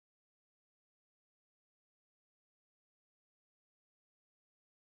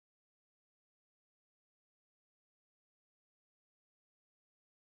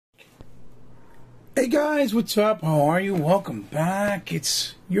Hey guys, what's up? How are you? Welcome back.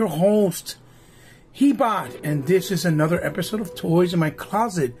 It's your host, Hebot, and this is another episode of Toys in My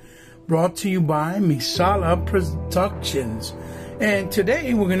Closet, brought to you by MI Sala Productions. And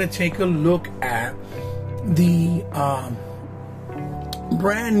today we're going to take a look at the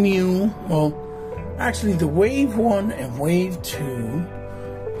brand new, well, actually the Wave 1 and Wave 2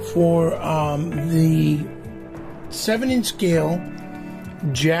 for the 7-inch scale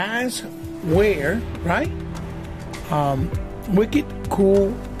Jazware, right? Wicked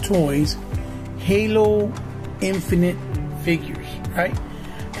Cool Toys Halo Infinite figures, right?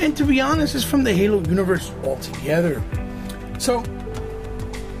 And to be honest, it's from the Halo universe altogether. So,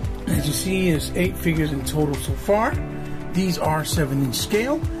 as you see, there's 8 figures in total so far. These are 7-inch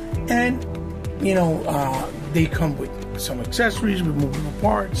scale, and you know, they come with some accessories, removable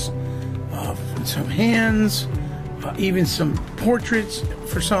parts, some hands, even some portraits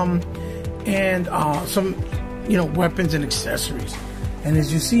for some, and some, you know, weapons and accessories. And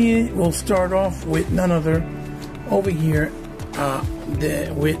as you see, we'll start off with none other over here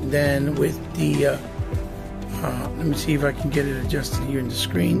with the let me see if I can get it adjusted here in the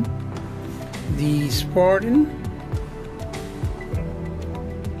screen. The Spartan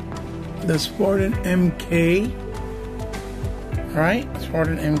MK. Alright,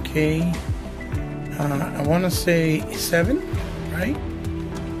 Spartan MK. I want to say 7, right?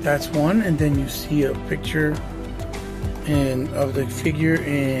 That's one, and then you see a picture of the figure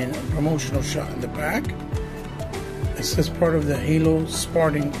in a promotional shot in the back. It says part of the Halo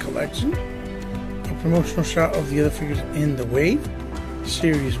Spartan collection. A promotional shot of the other figures in the Wave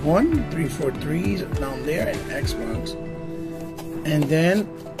Series 1, 343s down there, and Xbox. And then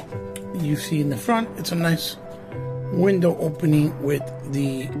you see in the front, it's a nice window opening with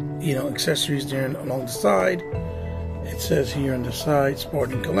the, you know, accessories there along the side. It says here on the side,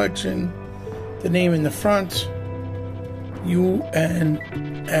 Spartan Collection. The name in the front,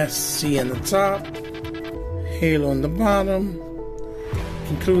 UNSC on the top, Halo on the bottom.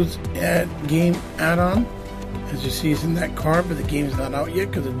 Includes game add-on. As you see, it's in that card, but the game is not out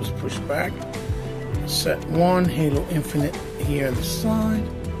yet because it was pushed back. Set 1, Halo Infinite here on the side.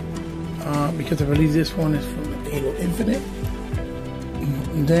 Because I believe this one is from Halo Infinite.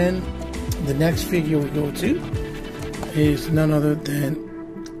 And then the next figure we go to is none other than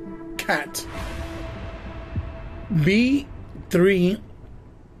Cat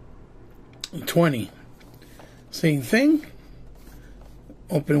B320. Same thing.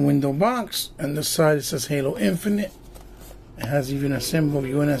 Open window box, and the side it says Halo Infinite. It has even a symbol of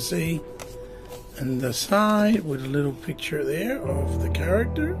UNSA and the side with a little picture there of the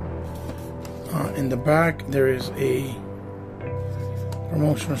character. In the back there is a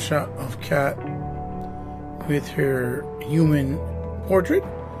promotional shot of Kat with her human portrait.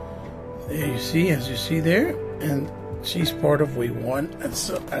 There you see, as you see there, and she's part of Wave 1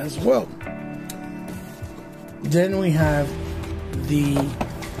 as well. Then we have the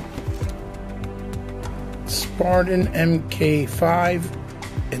Spartan MK5,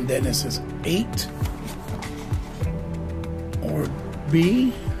 and then it says 8 or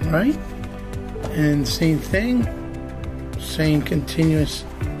B, right? And same thing, same continuous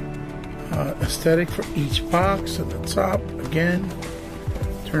aesthetic for each box. At the top, again,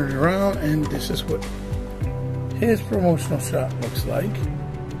 turn it around, and this is what his promotional shot looks like.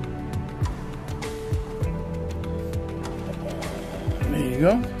 There you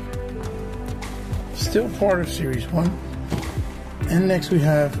go. Still part of Series 1. And next we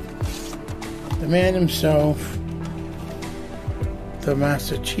have the man himself, the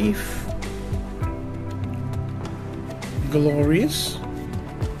Master Chief. Glorious.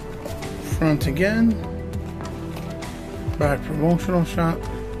 Front again. Back promotional shot.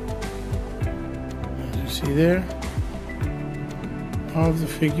 As you see there. Of the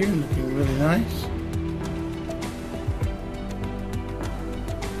figure, looking really nice.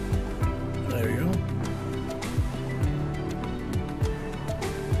 There you go.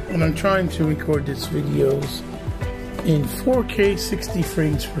 And I'm trying to record this videos in 4K 60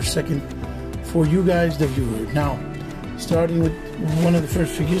 frames per second for you guys, the viewer. Now, starting with one of the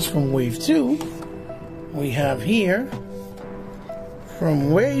first figures from Wave 2, we have here,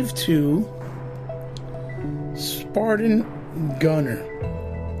 from Wave 2, Spartan Gunner,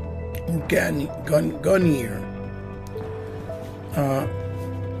 or Gunnier.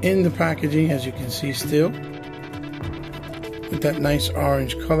 In the packaging, as you can see still, with that nice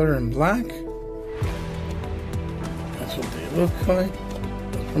orange color and black. That's what they look like.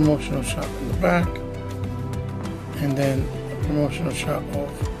 A promotional shot in the back. And then a promotional shot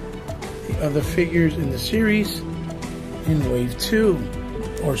of the other figures in the series in Wave 2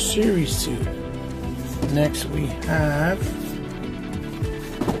 or Series 2. Next we have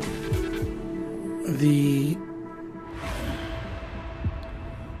the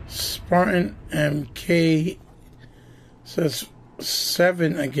Spartan MK, says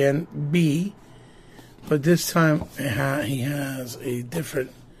 7 again, B, but this time he has a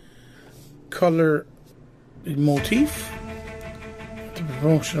different color motif. The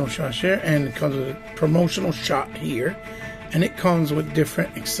promotional shot here, and it comes with a promotional shot here, and it comes with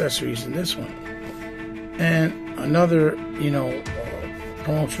different accessories in this one, and another,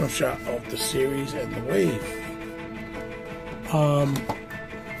 promotional shot of the series and the wave.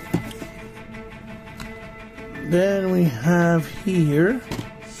 Then we have here,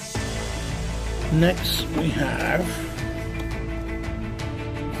 next we have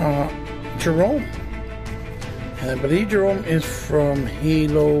Jerome. And I believe Jerome is from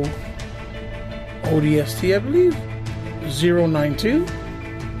Halo ODST, I believe, 092,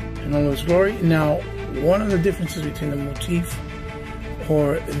 in all its glory. Now, one of the differences between the motif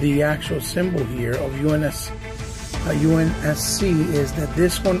or the actual symbol here of UNSC is that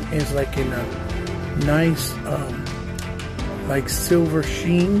this one is like in a nice like silver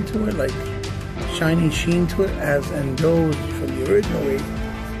sheen to it, like shiny sheen to it, and those from the original wave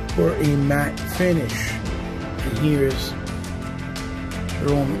were a matte finish. And here's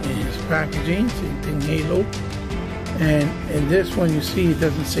Jerome in his packaging, same thing, Halo. And in this one, you see it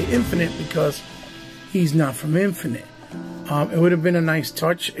doesn't say Infinite because he's not from Infinite. It would have been a nice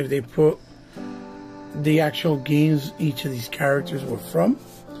touch if they put the actual games each of these characters were from.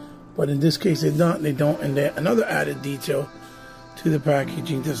 But in this case, they don't. And then another added detail to the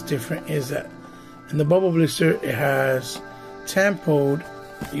packaging that's different is that in the bubble blister, it has tampoed.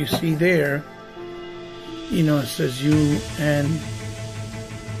 You see there, it says UNSC.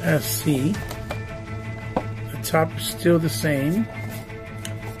 The top is still the same.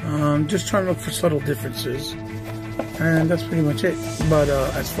 Just trying to look for subtle differences, and that's pretty much it. But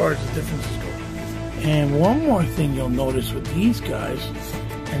as far as the differences go, and one more thing you'll notice with these guys.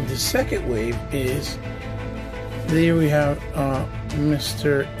 And the second wave is, there we have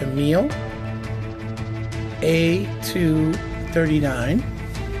Mr. Emil, A239.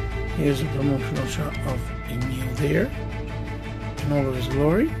 Here's a promotional shot of Emil there, in all of his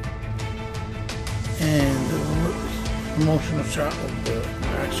glory. And the promotional shot of the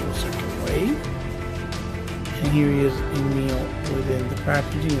actual second wave. And here he is, Emil, within the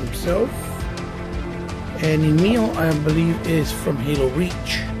packaging himself. And Emil, I believe, is from Halo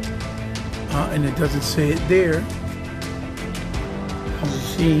Reach. And it doesn't say it there, as you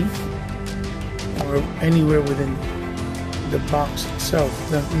see, or anywhere within the box itself.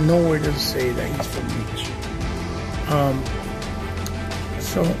 Nowhere does it say that he's from Reach.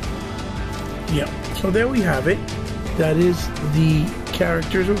 So there we have it. That is the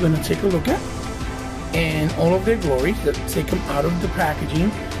characters we're going to take a look at, and all of their glories. Let's take them out of the packaging,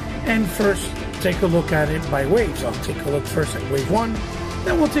 and first take a look at it by waves. I'll take a look first at wave 1,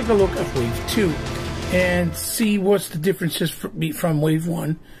 then we'll take a look at wave 2 and see what's the differences from wave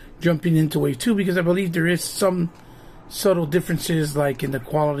 1 jumping into wave 2, because I believe there is some subtle differences, like in the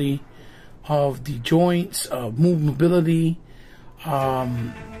quality of the joints, movability,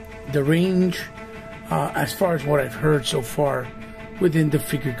 the range, as far as what I've heard so far within the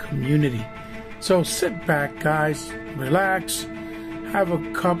figure community. So sit back, guys, relax, have a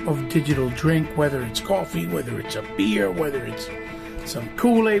cup of digital drink, whether it's coffee, whether it's a beer, whether it's some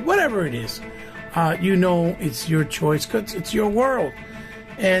Kool-Aid, whatever it is. It's your choice because it's your world.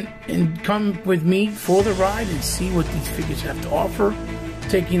 And come with me for the ride and see what these figures have to offer,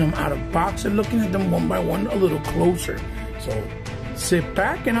 taking them out of box and looking at them one by one a little closer. So sit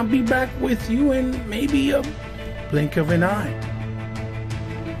back, and I'll be back with you in maybe a blink of an eye.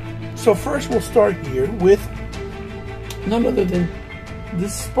 So first we'll start here with none other than the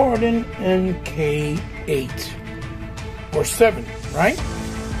Spartan MK8 or 7, right?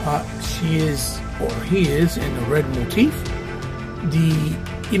 She is, or he is, in the red motif. The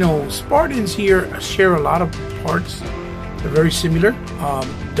Spartans here share a lot of parts. They're very similar.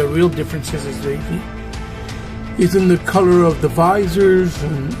 The real differences is in the color of the visors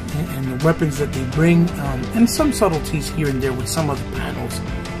and the weapons that they bring, and some subtleties here and there with some of the panels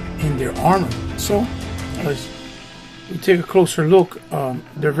in their armor. So as we take a closer look,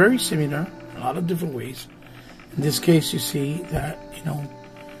 they're very similar in a lot of different ways. In this case, you see that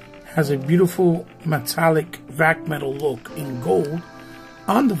has a beautiful metallic vac metal look in gold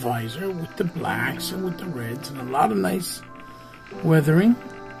on the visor, with the blacks and with the reds, and a lot of nice weathering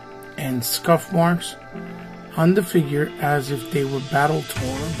and scuff marks on the figure, as if they were battle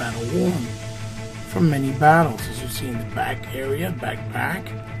torn or battle worn from many battles, as you see in the back area, backpack.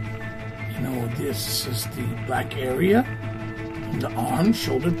 You know, this is the black area, the arm,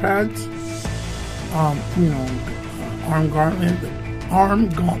 shoulder pads, you know, arm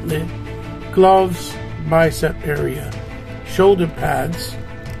gauntlet, gloves, bicep area, shoulder pads,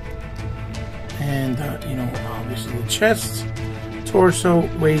 and you know, obviously the chest, torso,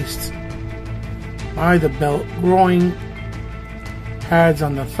 waist, by the belt, groin, pads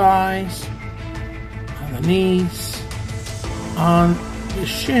on the thighs, on the knees, on the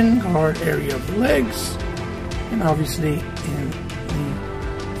shin guard area of the legs, and obviously in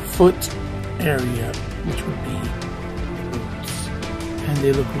the foot area, which would be the boots. And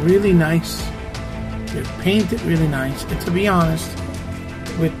they look really nice. They're painted really nice. And to be honest,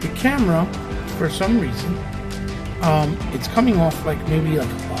 with the camera, for some reason, it's coming off like maybe like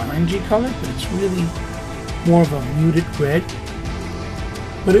an orangey color, but it's really more of a muted red.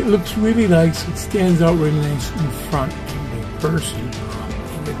 But it looks really nice. It stands out really nice in front of the person.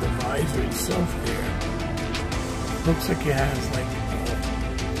 Even the visor itself there. Looks like it has like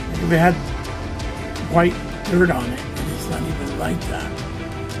if it had white dirt on it, and it's not even like that.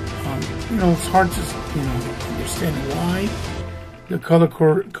 You know, it's hard to, you know, understand why the color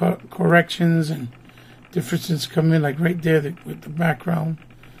corrections and differences come in, like right there with the background.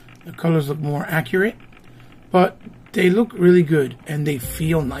 The colors look more accurate, but they look really good and they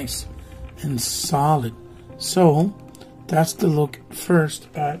feel nice and solid. So that's the look first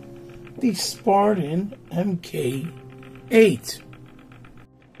at the Spartan MK8.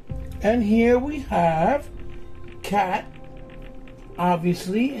 And here we have Kat,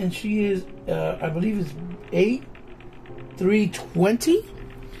 obviously, and she is, I believe it's 8'320",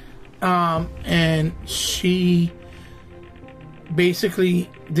 and she basically,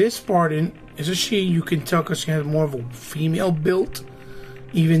 this Spartan is a she. You can tell because she has more of a female build,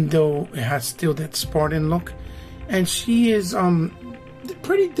 even though it has still that Spartan look. And she is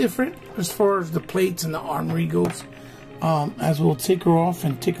pretty different as far as the plates and the armory goes. As we'll take her off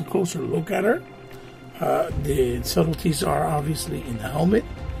and take a closer look at her. The subtleties are obviously in the helmet.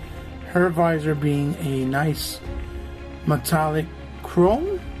 Her visor being a nice metallic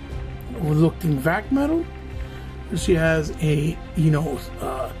chrome looking vac metal. She has a, you know,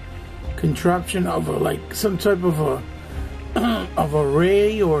 contraption of a, like some type of a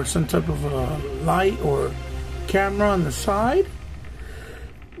ray or some type of a light or camera on the side,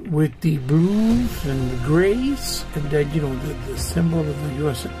 with the blues and the grays, and then, you know, the symbol of the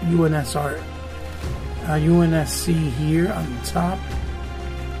UNSC here on the top.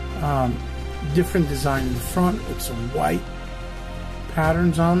 Different design in the front with some white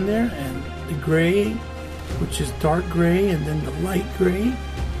patterns on there, and the gray, which is dark gray, and then the light gray,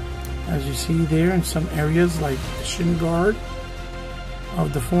 as you see there in some areas like the shin guard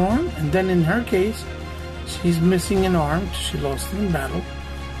of the forearm. And then in her case, she's missing an arm. She lost it in battle,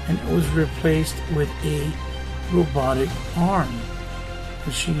 and it was replaced with a robotic arm.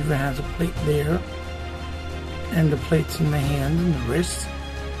 And she even has a plate there, and the plates in the hand and the wrist.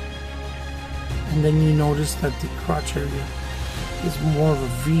 And then you notice that the crotch area is more of a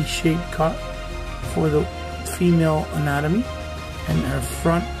V-shaped cut for the female anatomy, and her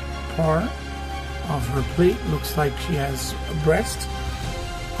front part of her plate looks like she has a breast,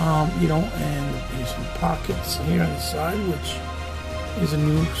 you know, and there's some pockets here on the side, which is a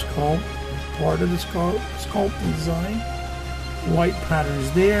new sculpt, part of the sculpt design. White patterns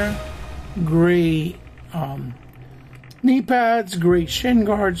there, gray knee pads, gray shin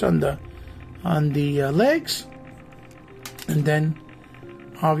guards on the legs, and then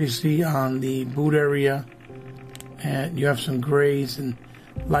obviously on the boot area, and you have some grays and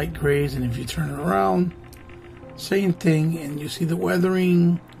light grays. And if you turn it around, same thing, and you see the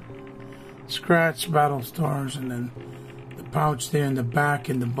weathering, scratch, battle stars, and then the pouch there in the back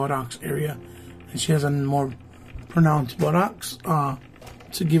and the buttocks area. And she has a more pronounced buttocks to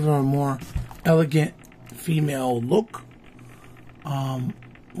give her a more elegant female look.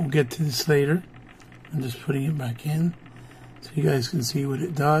 We'll get to this later. I'm just putting it back in so you guys can see what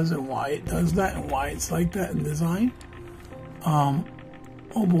it does and why it does that and why it's like that in design. Oh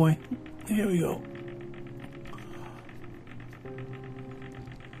boy, here we go.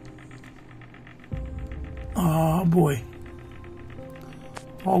 Oh boy.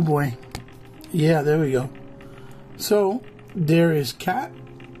 Oh boy. Yeah, there we go. So there is Kat.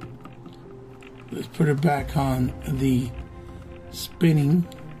 Let's put her back on the spinner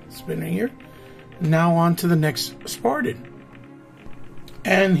here. Now on to the next Spartan.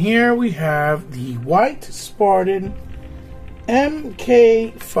 And here we have the white Spartan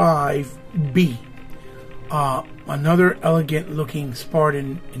MK5B. Another elegant looking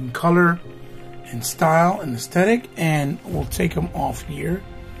Spartan in color and style and aesthetic. And we'll take them off here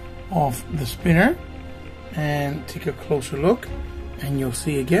off the spinner and take a closer look, and you'll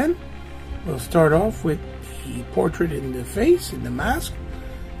see again. We'll start off with the portrait in the face, in the mask.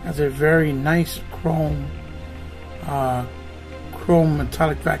 Has a very nice chrome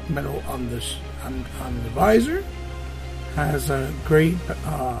metallic back metal on the visor. Has a great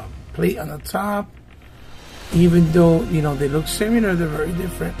plate on the top. Even though, you know, they look similar, they're very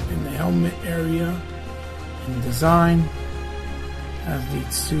different in the helmet area and design. Has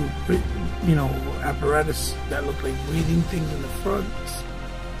these two, you know, apparatus that look like breathing things in the front.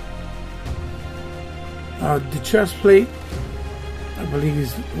 The chest plate, I believe,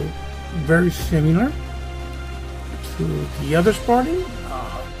 is very similar to the other Spartan,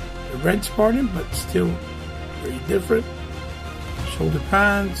 the red Spartan, but still very different. Shoulder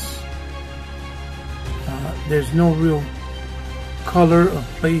pads. There's no real color of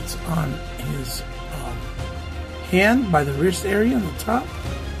plates on his hand by the wrist area on the top,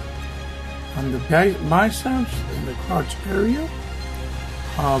 on the biceps and the crotch area.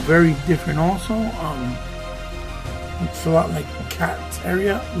 Very different also. Looks a lot like cat's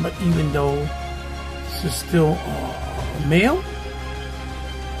area, but even though this is still male.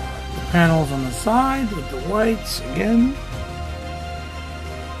 The panels on the side with the whites again.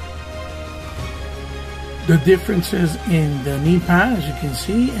 The differences in the knee pad, as you can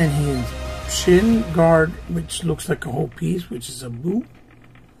see, and his shin guard, which looks like a whole piece, which is a boot,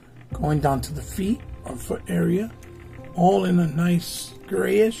 going down to the feet or foot area, all in a nice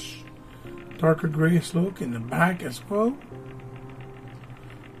grayish, darker grayish look in the back as well,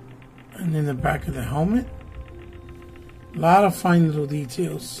 and in the back of the helmet. A lot of fine little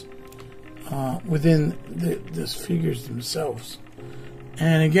details within these figures themselves.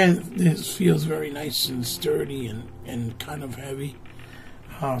 And again, this feels very nice and sturdy and kind of heavy.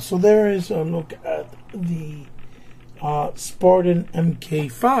 So there is a look at the Spartan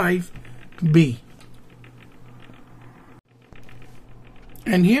MK5B.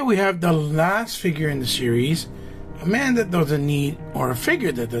 And here we have the last figure in the series, a man that doesn't need, or a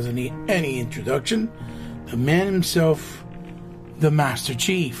figure that doesn't need any introduction, the man himself, the Master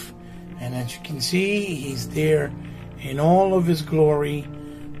Chief. And as you can see, he's there in all of his glory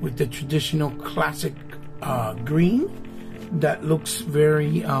with the traditional classic green that looks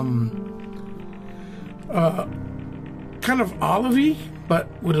very kind of olivey, but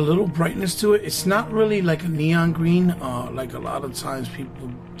with a little brightness to it. It's not really like a neon green like a lot of times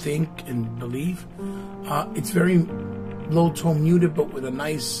people think and believe. It's very low tone muted, but with a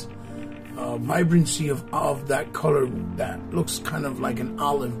nice vibrancy of that color that looks kind of like an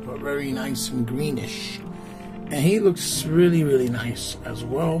olive, but very nice and greenish. And he looks really, really nice as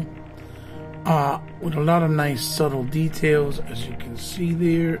well, with a lot of nice subtle details, as you can see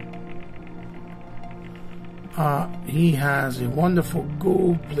there. He has a wonderful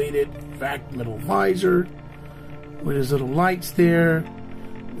gold-plated vac metal visor with his little lights there,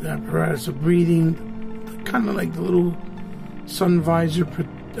 the apparatus of breathing, kind of like the little sun visor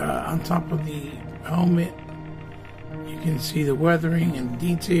on top of the helmet. You can see the weathering and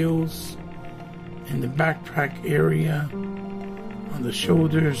details in the backpack area. On the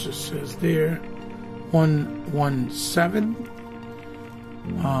shoulders, it says there 117,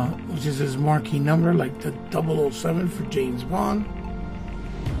 which is his marquee number, like the 007 for James Bond.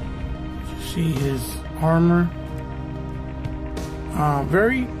 You see his armor,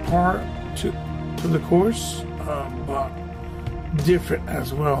 very par to the course, but different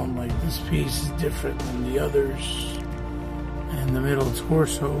as well. Like this piece is different than the others. And the middle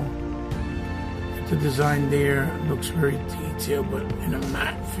torso, the design there looks very detailed, but in a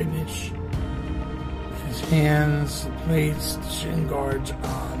matte finish. His hands, the plates, the shin guards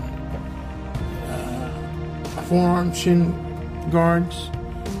on forearm shin guards,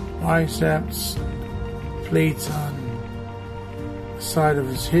 biceps, plates on the side of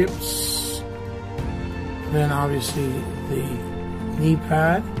his hips. Then obviously the knee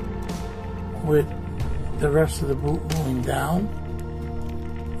pad with the rest of the boot going down.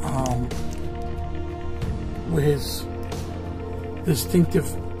 With his distinctive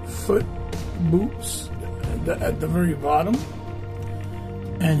foot boots at the very bottom,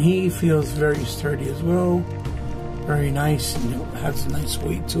 and he feels very sturdy as well, very nice, and has a nice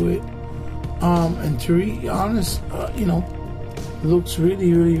weight to it. And to be honest, looks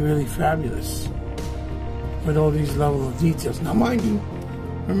really, really, really fabulous with all these level of details. Now, mind you,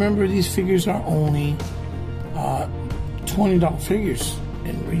 remember these figures are only $20 figures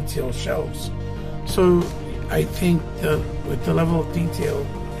in retail shelves, so I think with the level of detail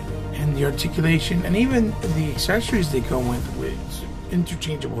and the articulation and even the accessories they come with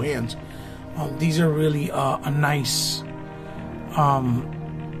interchangeable hands, these are really a nice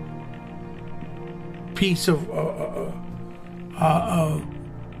piece of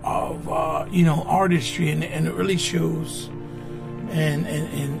you know, artistry, and it really shows, and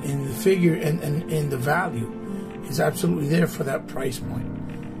the figure and the value is absolutely there for that price point.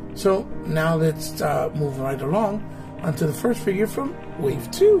 So now let's move right along onto the first figure from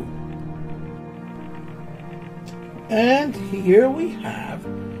Wave 2. And here we have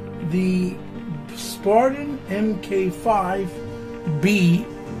the Spartan MK5B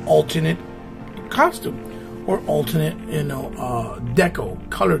alternate costume, or alternate, you know, deco,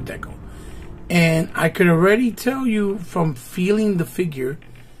 color deco. And I could already tell you from feeling the figure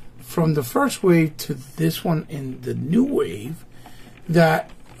from the first wave to this one in the new wave that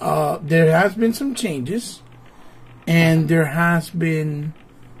there has been some changes, and there has been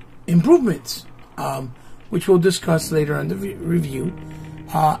improvements, which we'll discuss later in the review,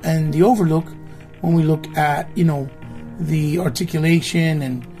 and the overlook when we look at, you know, the articulation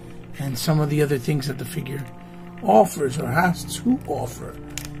and some of the other things that the figure offers or has to offer.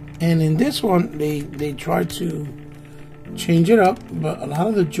 And in this one, they try to change it up, but a lot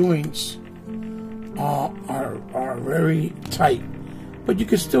of the joints are very tight. But you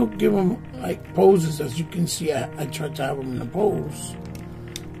can still give them like poses, as you can see. I tried to have them in a pose,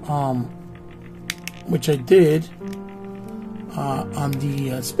 which I did on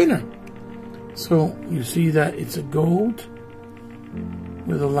the spinner. So you see that it's a gold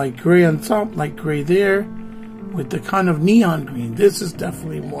with a light gray on top, light gray there, with the kind of neon green. This is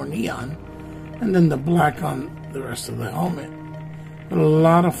definitely more neon. And then the black on the rest of the helmet. But a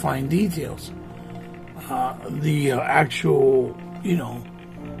lot of fine details. The actual, you know,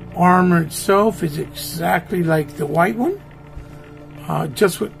 armor itself is exactly like the white one,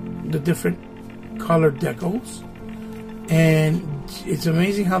 just with the different color decos. And it's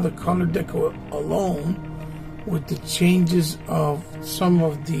amazing how the color deco alone, with the changes of some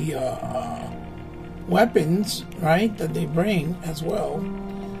of the weapons, right, that they bring as well,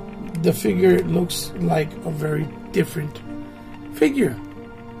 the figure looks like a very different figure.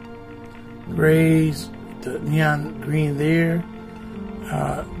 Grays, the neon green there,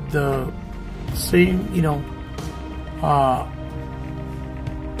 the same, you know,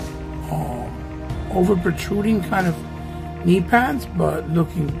 over protruding kind of knee pads, but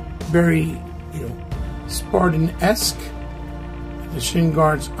looking very, you know, Spartan-esque. The shin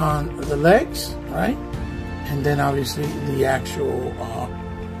guards on the legs, right? And then obviously the actual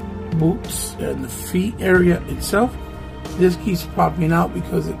boots and the feet area itself. This keeps popping out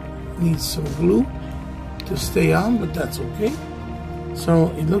because it needs some glue to stay on, but that's okay.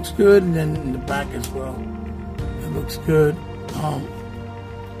 So it looks good, and then in the back as well, it looks good.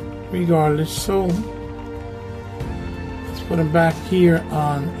 Regardless, so let's put them back here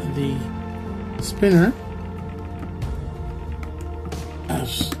on the spinner,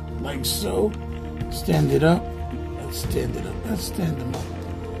 as like so. Stand it up. Let's stand it up. Let's stand them up.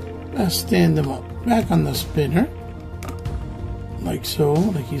 Let's stand them up. Back on the spinner, like so,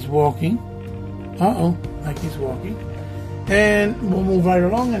 like he's walking. Like he's walking. And we'll move right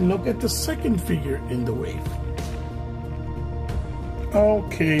along and look at the second figure in the wave.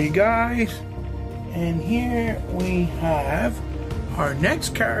 Okay, guys, and here we have our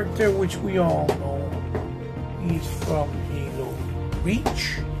next character, which we all know. He's from Halo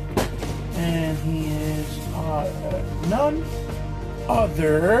Reach, and he is none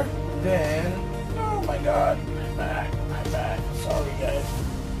other than, oh my god, my back, sorry guys,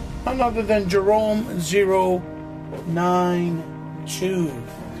 none other than Jerome 092.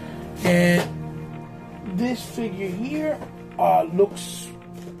 And this figure here looks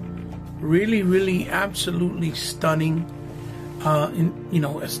really absolutely stunning. You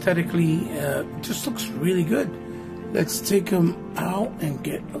know, aesthetically, just looks really good. Let's take him out and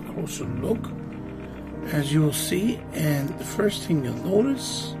get a closer look, as you will see. And the first thing you'll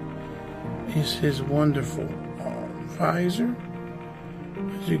notice is his wonderful visor.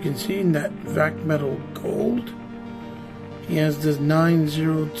 As you can see in that vac metal gold, he has this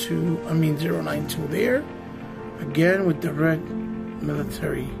 092 there, again with the red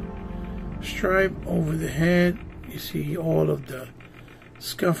military stripe over the head. You see all of the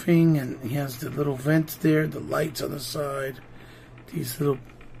scuffing, and he has the little vents there, the lights on the side, these little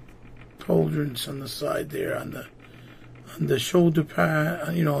pauldrons on the side there, on the shoulder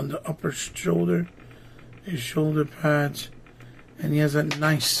pad, you know, on the upper shoulder, his shoulder pads. And he has a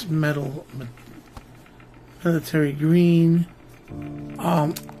nice metal military green.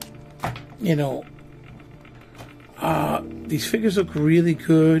 You know, these figures look really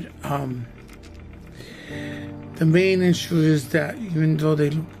good. The main issue is that even though they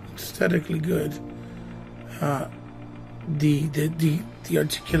look aesthetically good, the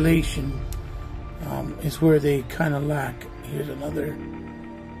articulation is where they kind of lack. Here's another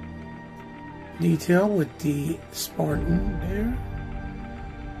detail with the Spartan there.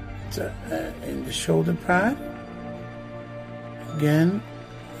 It's in the shoulder pad. Again,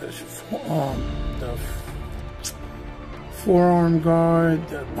 the forearm guard,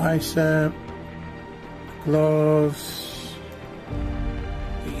 the bicep, gloves,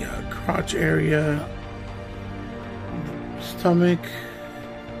 the crotch area, the stomach,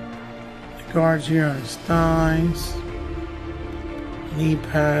 the guards here on his thighs, knee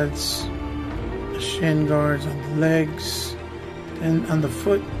pads, the shin guards on the legs, and on the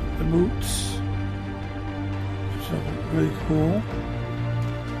foot, the boots. So really cool.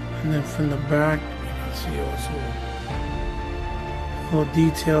 And then from the back, you can see also a little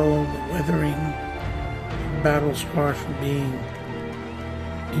detail, the weathering, battle scars from being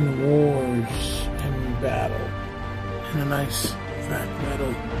in wars and in battle, and a nice fat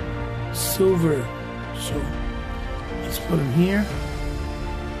metal silver. So let's put him here,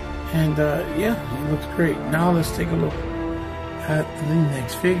 and yeah, he looks great. Now let's take a look at the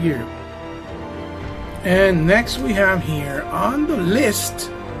next figure. And next we have here on the list,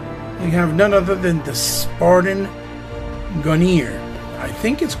 we have none other than the Spartan Gunner. I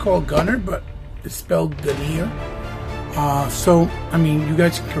think it's called Gunner, but it's spelled Gunner. So, I mean, you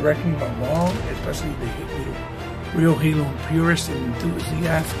guys can correct me if I'm wrong, especially the real Halo purists and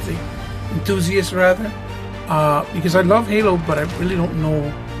enthusiasts rather. Because I love Halo, but I really don't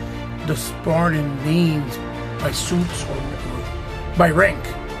know the Spartan names by suits or by rank,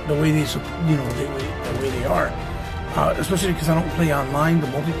 the way they, the way they are. Especially because I don't play online, the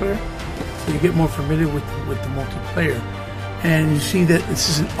multiplayer, so you get more familiar with the multiplayer. And you see that this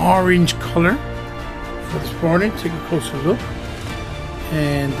is an orange color for the Spartan. Take a closer look,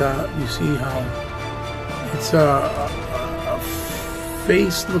 and you see how it's a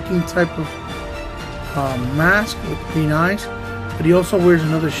face-looking type of mask with green eyes. But he also wears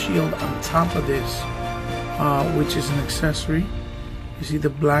another shield on top of this, which is an accessory. You see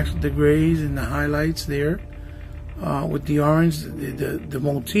the blacks with the grays and the highlights there, with the orange, the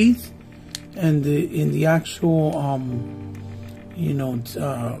motif, and in the actual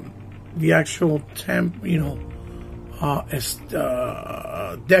the actual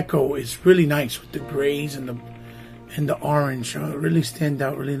deco is really nice with the grays and the orange. Really stand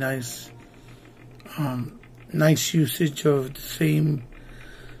out. Really nice. Nice usage of the same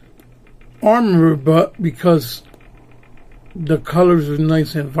armor, but because the colors are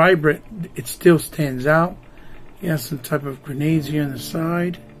nice and vibrant, it still stands out. He has some type of grenades here on the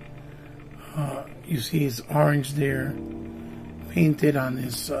side. You see his orange there, painted on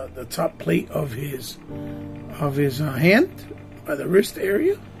his the top plate of his hand, by the wrist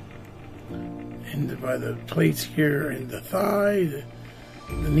area, and by the plates here in the thigh,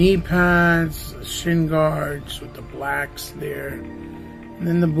 the knee pads, the shin guards with the blacks there, and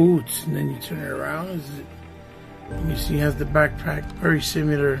then the boots. And then you turn it around, and you see he has the backpack very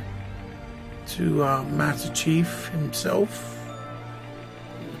similar to Master Chief himself.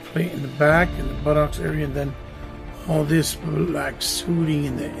 The plate in the back and the buttocks area, and then all this black suiting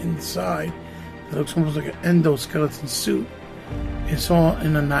in the inside. It looks almost like an endoskeleton suit. It's all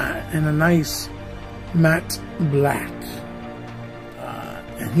in a nice matte black.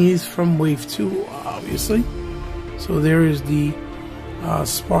 And he's from Wave 2, obviously. So there is the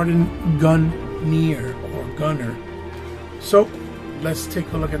Spartan Gunner or Gunner. So let's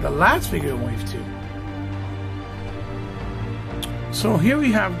take a look at the last figure of Wave 2. So here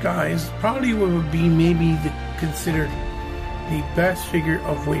we have, guys, probably what would be maybe considered the best figure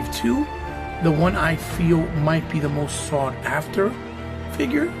of Wave 2. The one I feel might be the most sought after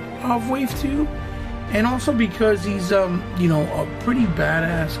figure of Wave 2. And also because he's, a pretty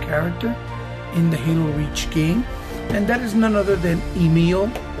badass character in the Halo Reach game. And that is none other than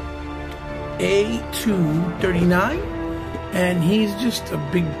Emil A239. And he's just a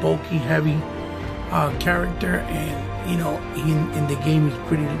big, bulky, heavy character. And, in the game, he's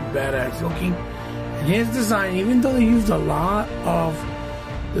pretty badass looking. And his design, even though they used a lot of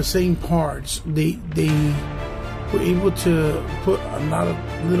the same parts, they were able to put a lot of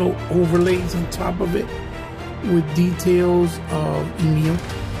little overlays on top of it with details of Emil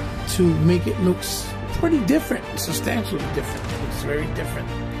to make it look pretty different, substantially different. It looks very different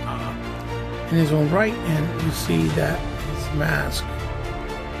in his own right. And you see that his mask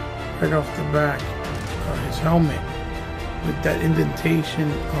right off the back, his helmet, with that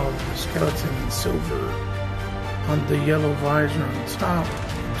indentation of the skeleton in silver on the yellow visor on top.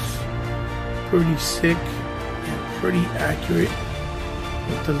 It's pretty sick and pretty accurate,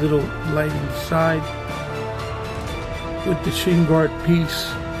 with the little light on the side, with the shin guard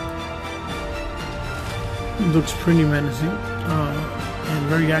piece He looks pretty menacing and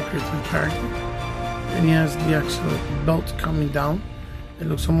very accurate to the character. And he has the actual belt coming down. It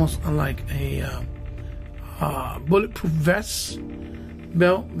looks almost like a bulletproof vest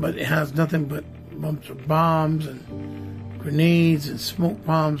belt, but it has nothing but bumps of bombs and grenades and smoke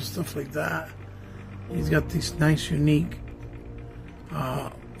bombs and stuff like that. He's got these nice, unique,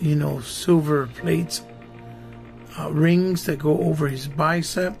 silver plates, rings that go over his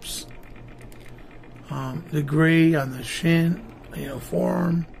biceps. The gray on the shin,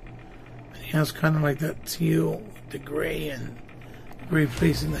 forearm. And he has kind of like that teal with the gray and gray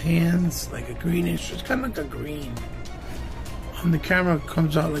place in the hands, like a greenish. It's kind of like a green. On the camera, it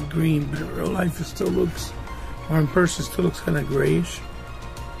comes out like green, but in real life, it still looks, or in person, it still looks kind of grayish.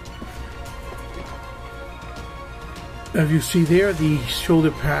 As you see there, the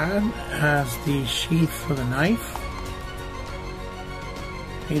shoulder pad has the sheath for the knife,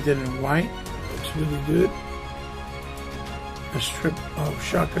 painted in white. Looks really good. A strip of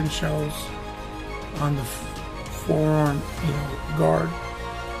shotgun shells on the forearm, guard,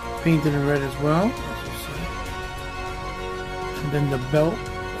 painted in red as well, as you see. And then the belt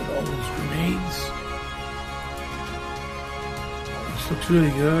with all those grenades. This looks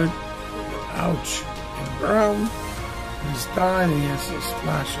really good. Ouch. And brown. And his thigh, and he has a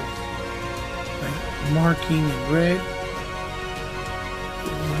splash of like marking in red.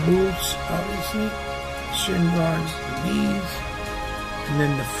 The boots, obviously. Shin guards, the knees, and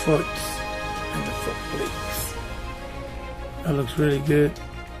then the foot and the foot plates. That looks really good.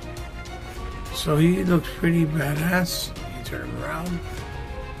 So he looks pretty badass. You turn him around,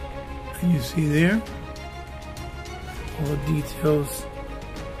 and you see there all the details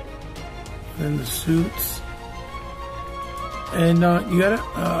in the suits. And you gotta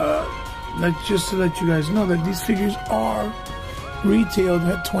just to let you guys know that these figures are retailed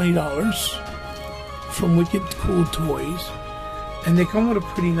at $20 from Wicked Cool Toys, and they come with a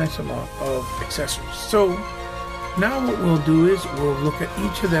pretty nice amount of accessories. So now what we'll do is we'll look at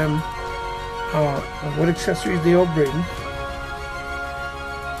each of them, what accessories they all bring,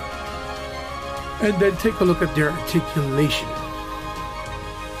 and then take a look at their articulation.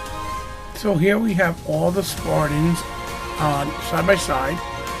 So here we have all the Spartans side by side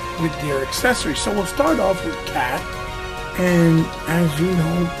with their accessories. So we'll start off with Cat, and as you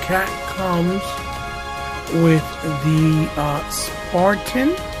know, Cat comes with the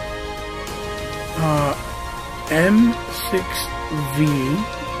Spartan M6V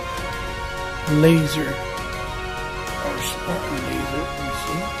laser, or Spartan laser, you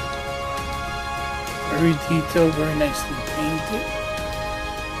see. Very detailed, very nicely painted.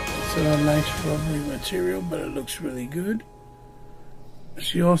 It's a nice rubbery material, but it looks really good.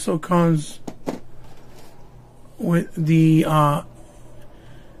 She also comes with the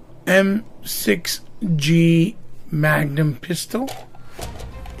M6G Magnum pistol,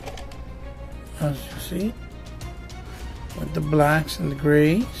 as you see, with the blacks and the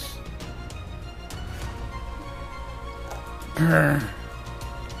grays. Her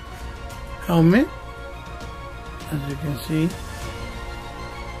helmet, as you can see,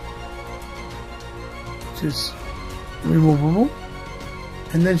 which is removable,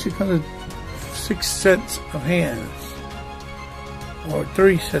 and then she comes with 6 sets of hands, or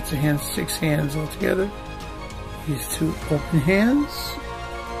 3 sets of hands, 6 hands altogether. These 2 open hands,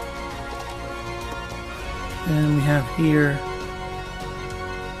 and we have here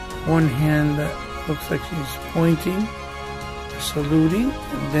one hand that looks like she's pointing, saluting,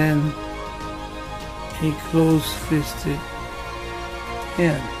 and then a closed-fisted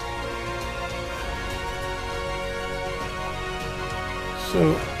hand. So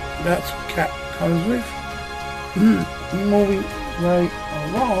that's what Cat comes with. Moving right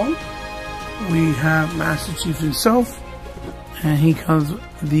along, we have Master Chief himself, and he comes with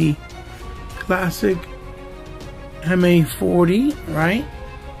the classic MA-40, right?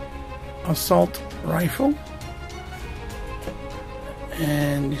 Assault rifle.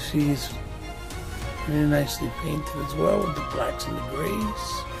 And you see it's really nicely painted as well, with the blacks and the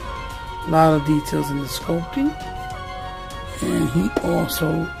grays. A lot of details in the sculpting. And he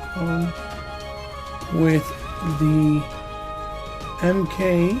also comes with the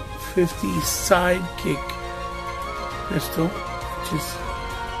MK50 Sidekick pistol, which is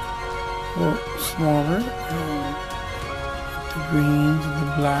a little smaller, and the greens and the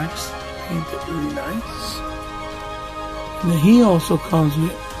blacks painted really nice. And then he also comes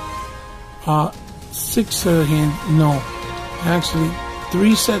with 6 set of hands, no, actually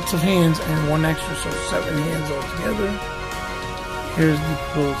 3 sets of hands and 1 extra, so 7 hands altogether. Here's the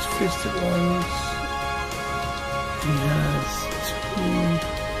closed-fisted ones. He has 2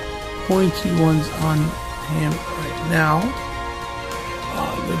 pointy ones on him right now.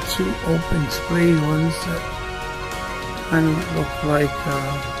 The two open splayed ones that kind of look like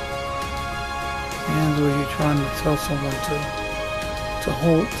hands where you're trying to tell someone to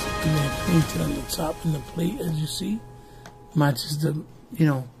halt, and then painted on the top in the plate, as you see, matches the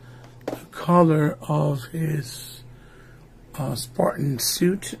the color of his Spartan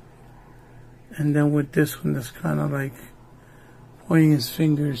suit. And then with this one, that's kind of like pointing his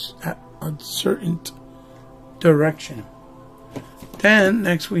fingers at a certain direction. Then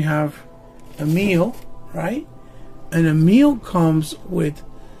next we have Emil, right? And Emil comes with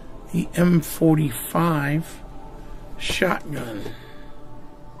the M45 shotgun.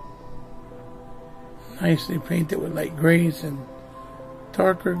 Nicely painted with light grays and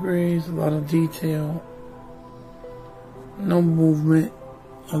darker grays, a lot of detail. No movement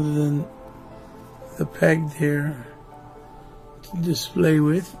other than the peg there to display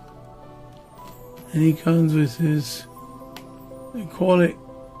with. And he comes with his, they call it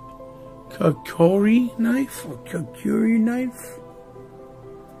Kakori knife or Kakuri knife.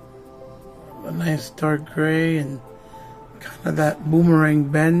 A nice dark gray and kind of that boomerang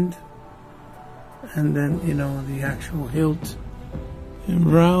bend. And then, the actual hilt in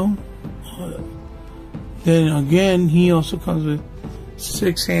brown. Then again, he also comes with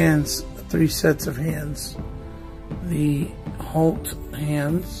 6 hands, 3 sets of hands. The Holt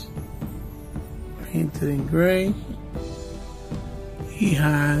hands, painted in gray. He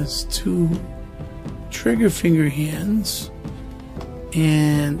has 2 trigger finger hands,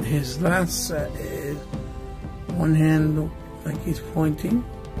 and his last set is one hand like he's pointing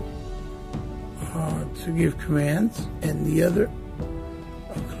to give commands, and the other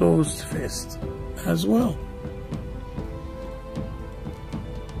a closed fist as well.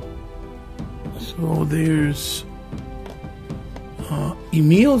 So there's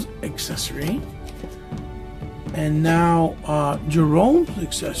Emil's accessory, and now Jerome's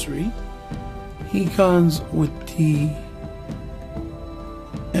accessory. He comes with the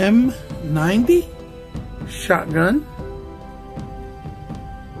M90 shotgun.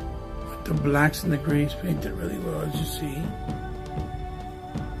 The blacks and the grays painted really well, as you see.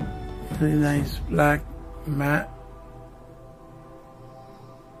 Really nice black matte.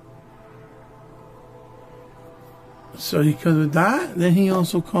 So he comes with that. Then he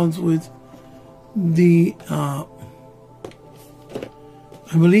also comes with the I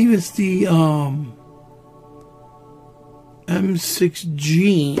believe it's the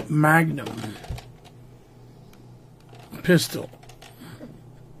M6G Magnum pistol.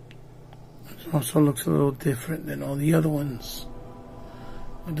 It also looks a little different than all the other ones,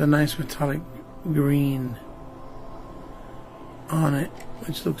 with the nice metallic green on it,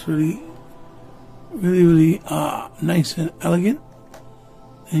 which looks really nice and elegant.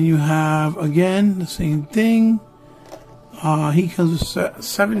 And you have again the same thing. He comes with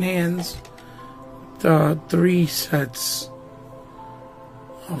 7 hands, 3 sets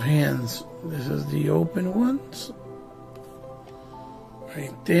of hands. This is the open ones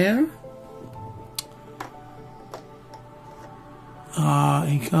right there.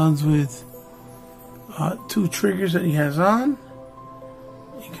 He comes with 2 triggers that he has on.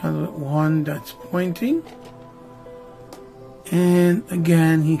 He comes with 1 that's pointing. And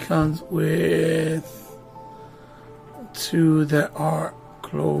again, he comes with 2 that are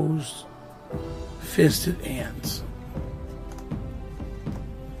closed fisted hands.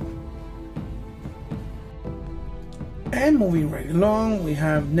 And moving right along, we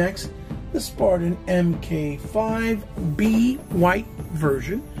have next the Spartan MK5B white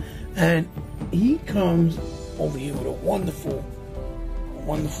version, and he comes over here with a wonderful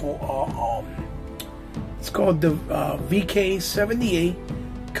it's called the VK78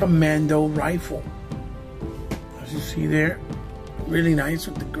 Commando rifle. As you see there, really nice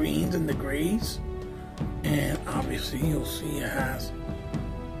with the greens and the grays, and obviously you'll see it has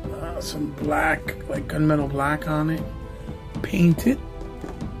some black, like gunmetal black on it, painted.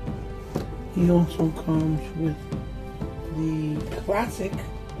 He also comes with the classic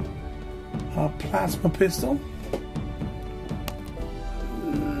plasma pistol.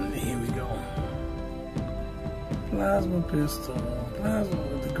 Here we go. Plasma pistol. Plasma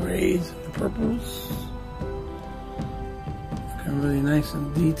with the grays and the purples. Looking really nice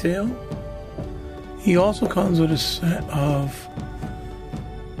in detail. He also comes with a set of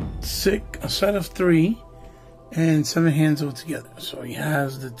 3 and 7 hands altogether. So he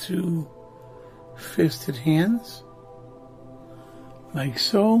has the 2 fisted hands, like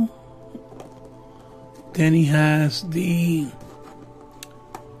so. Then he has the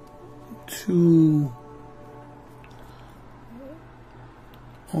 2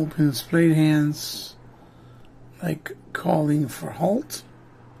 open splayed hands like calling for halt,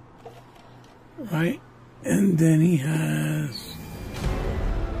 right? And then he has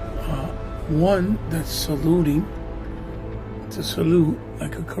one that's saluting. It's a salute,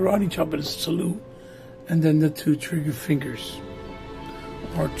 like a karate chop, but it's a salute. And then the 2 trigger fingers,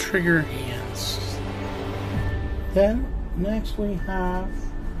 or trigger hands. Then next we have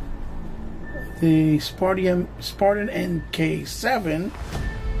the Spartan NK7,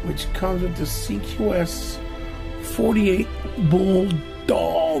 which comes with the CQS 48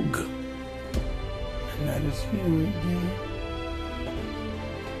 Bulldog. And that is here right there.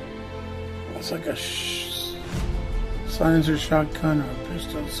 It's like a silencer shotgun or a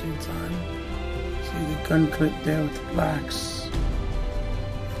pistol at the same time. See the gun clip there with the blacks.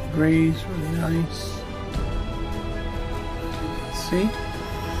 The grays, really nice. See?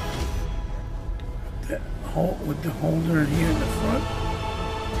 With the holder here in the front.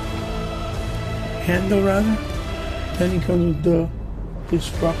 Handle rather. Then he comes with the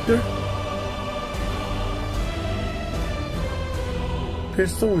disruptor.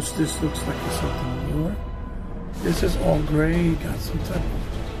 Pistol, which this looks like it's something newer. This is all gray, got some type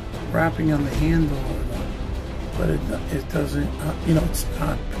of wrapping on the handle, but it doesn't, you know, it's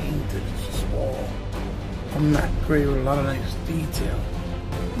not painted, it's just all a matte gray with a lot of nice detail.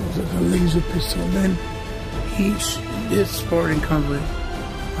 Looks like a laser pistol. Then this Spartan comes with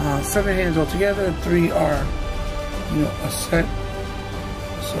 7 hands altogether, 3 are, you know, a set,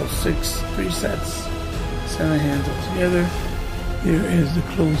 so 3 sets, 7 hands altogether. There is the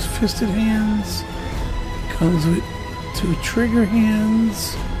closed fisted hands. Comes with 2 trigger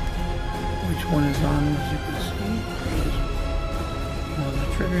hands. Which one is on, as you can see? One of the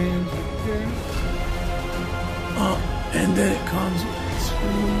trigger hands right there. And then it comes with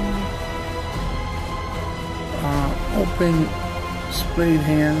 2 open splayed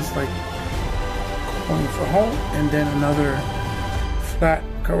hands, like calling for halt, and then another flat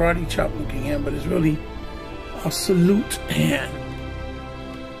karate chop looking hand, but it's really a salute hand.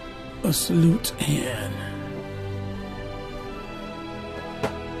 A salute hand.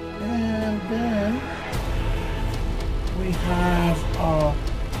 And then we have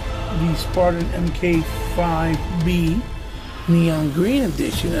the Spartan MK5B Neon Green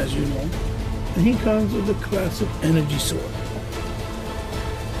Edition, as you know. And he comes with the classic energy sword.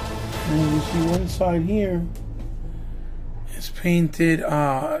 And you see one side here is painted,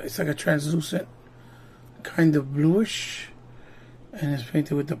 it's like a translucent kind of bluish. And it's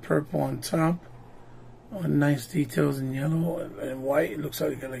painted with the purple on top. Nice details in yellow and white. It looks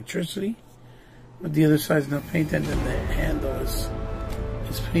like electricity. But the other side's not painted, and then the handle is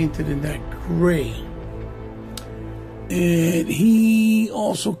painted in that gray. And he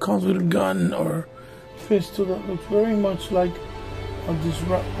also comes with a gun or pistol that looks very much like a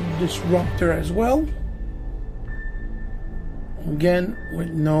disruptor as well. Again, with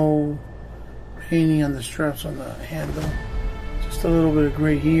no painting on the straps on the handle. Just a little bit of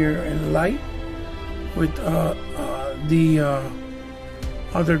gray here and light with the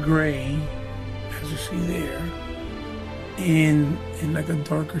other gray, as you see there, in like a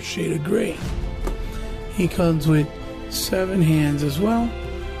darker shade of gray. He comes with 7 hands as well.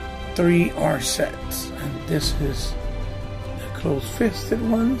 3 are sets, and this is the closed-fisted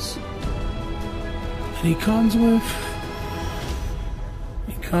ones. And he comes with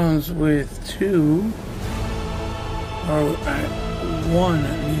 2, or 1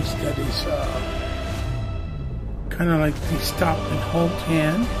 at least, that is kind of like the stop and hold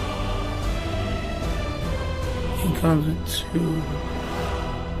hand. He comes with 2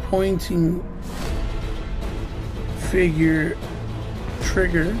 pointing figure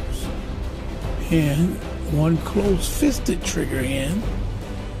triggers and 1 closed-fisted trigger hand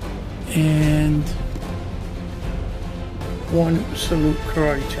and 1 salute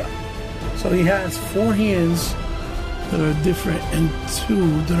karate chop. So he has 4 hands that are different and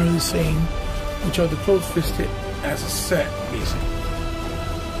 2 that are the same, which are the closed-fisted as a set, basically.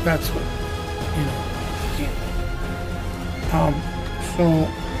 That's what, you know, so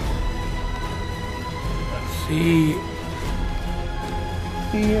let's see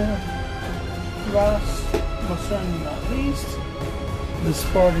here. Last but certainly not least, the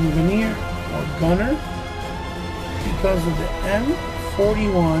Spartan Veneer or Gunner, because of the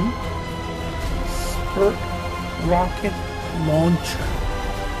M41 Spurt rocket launcher,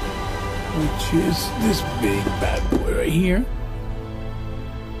 which is this big bad boy right here.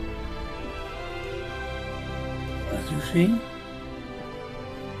 As you see,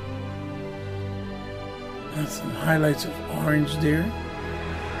 that's some highlights of orange there.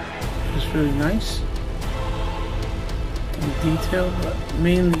 It's really nice and detailed, but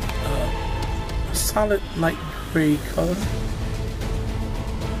mainly a solid light gray color.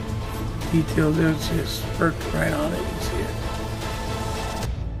 Detail there, it's just perked right on it, you see it.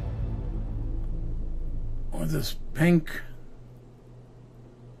 Or this pink,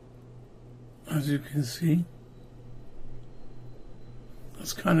 as you can see.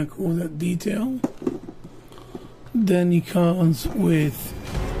 That's kind of cool, that detail. Then he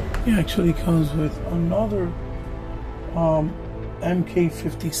actually comes with another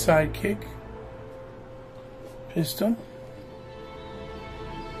MK50 sidekick pistol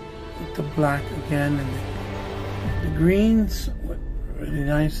with the black again and the greens, really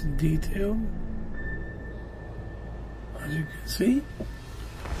nice and detailed, as you can see.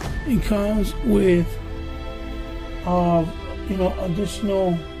 It comes with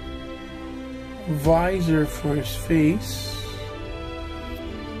additional visor for his face,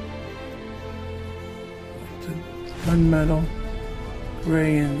 the gunmetal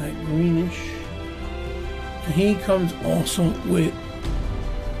gray and that greenish. And he comes also with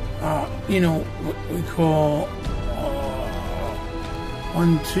what we call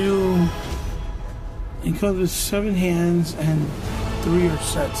 1, 2. He comes with 7 hands and 3 are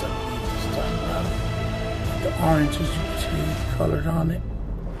sets, I believe, this time around. The orange, as you can see, colored on it.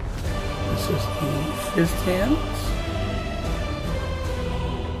 This is the fist hands.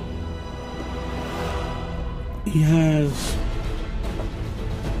 He has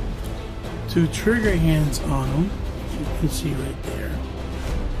 2 trigger hands on him, as you can see right there.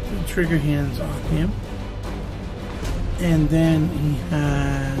 2 trigger hands on him. And then he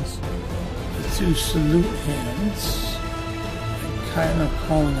has the 2 salute hands, kind of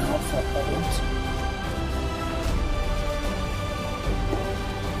calling out for holds.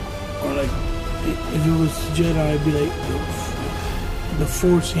 Or like, if it was Jedi, it'd be like the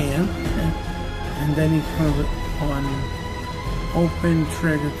Force hand. And then he comes with one open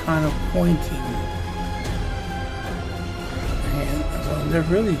trigger, kind of pointing hand. So they're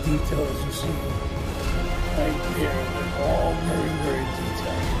really detailed, as you see right there. They're all very, very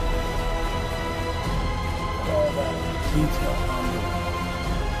detailed. All that detail on them.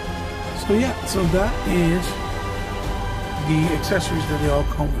 So yeah, so that is the accessories that they all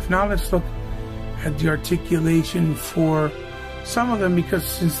come with. Now let's look at the articulation for some of them, because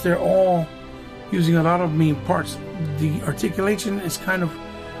since they're all using a lot of main parts, the articulation is kind of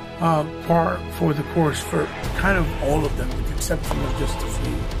par for the course for kind of all of them, with the exception of just a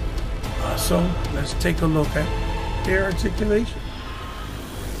few. So let's take a look at their articulation.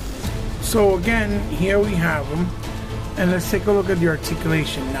 So again, here we have them, and let's take a look at the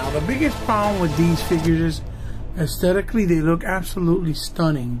articulation. Now, the biggest problem with these figures is aesthetically, they look absolutely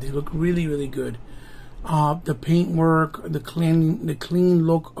stunning. They look really, really good. The paint work, the clean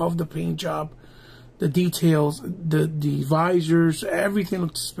look of the paint job, the details, the visors, everything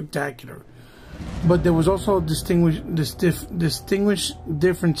looks spectacular. But there was also a distinguished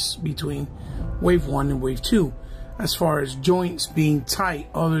difference between Wave 1 and Wave 2, as far as joints being tight,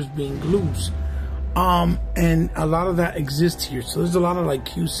 others being loose. And a lot of that exists here. So there's a lot of like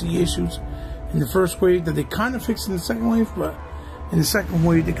QC issues in the first wave that they kind of fixed in the second wave, but in the second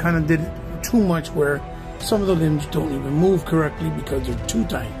wave they kind of did it too much, where some of the limbs don't even move correctly because they're too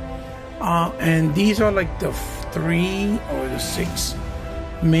tight. And these are like the 3 or the 6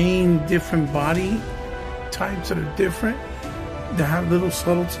 main different body types that are different, that have little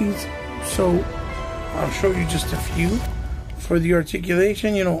subtleties. So I'll show you just a few. For the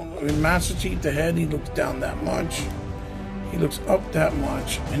articulation, in Master Chief, the head, he looks down that much, he looks up that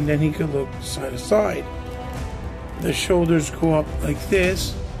much, and then he could look side to side. The shoulders go up like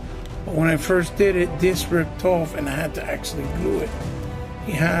this, but when I first did it, this ripped off and I had to actually glue it.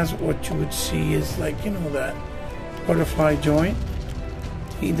 He has what you would see is like, that butterfly joint.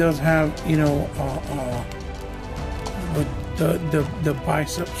 He does have, the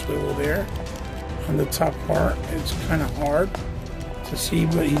bicep swivel there on the top part. It's kind of hard to see,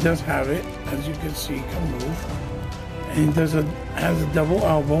 but he does have it, as you can see. He can move, and he has a double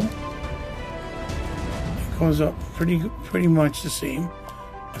elbow. It goes up pretty much the same.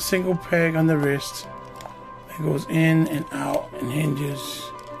 A single peg on the wrist that goes in and out and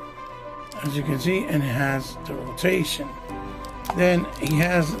hinges, as you can see, and it has the rotation. Then he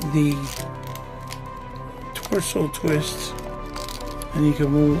has the torso twist, and he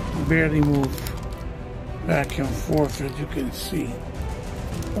can barely move back and forth, as you can see.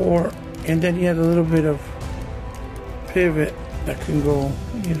 And then he has a little bit of pivot that can go,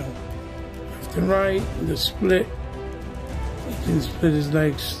 left and right. The split, he can split his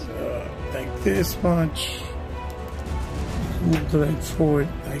legs like this much. Move the leg forward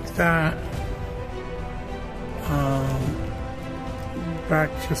like that. Back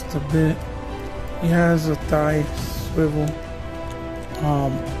just a bit. He has a thigh swivel,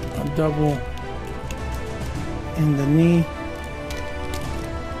 a double in the knee,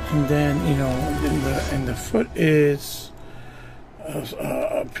 and then in the foot is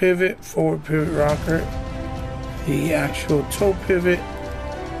a pivot, forward pivot rocker. The actual toe pivot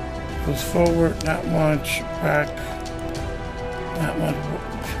goes forward, not much, back, not much,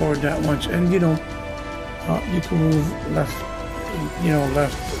 forward, not much, and you can move left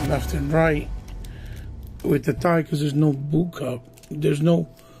and right with the thigh because there's no boot cut. There's no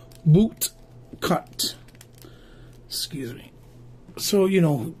boot cut. Excuse me. So he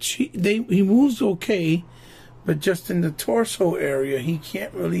moves okay, but just in the torso area he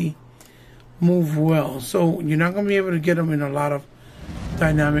can't really move well. So you're not going to be able to get him in a lot of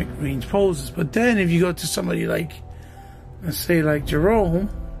dynamic range poses. But then if you go to somebody like, let's say like Jerome,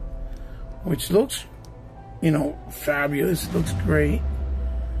 which looks fabulous, looks great,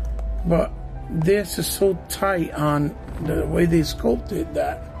 but this is so tight on the way they sculpted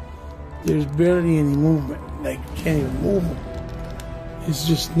that there's barely any movement. Like, you can't even move them. It's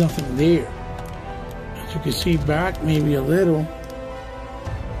just nothing there. As you can see, back maybe a little,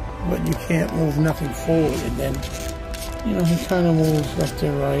 but you can't move nothing forward. And then he kind of moves left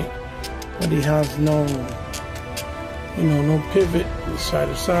and right, but he has no pivot side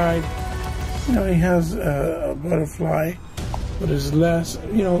to side. He has a butterfly, but it's less,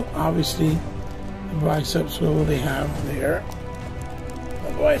 obviously the bicep swivel they have there,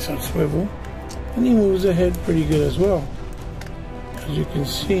 a bicep swivel, and he moves the head pretty good as well, as you can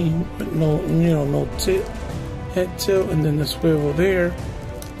see, but no tilt, head tilt, and then the swivel there,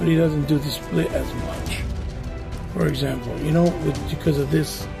 but he doesn't do the split as much, for example, because of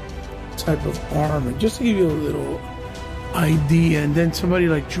this type of arm. And just to give you a little idea, and then somebody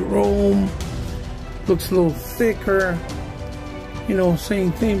like Jerome looks a little thicker,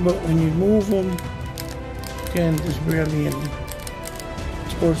 same thing, but when you move them, again, there's barely any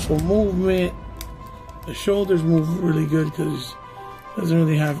torso movement. The shoulders move really good because he doesn't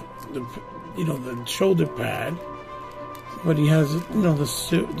really have the shoulder pad, but he has the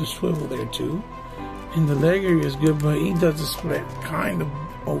swivel there too, and the leg area is good, but he does the split kind of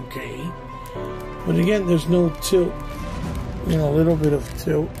okay. But again, there's no tilt, a little bit of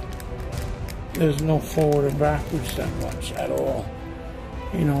tilt. There's no forward and backwards that much at all,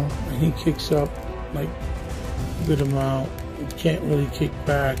 and he kicks up like a good amount. He can't really kick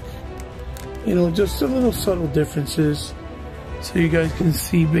back, just a little subtle differences, so you guys can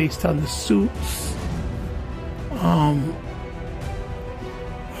see based on the suits.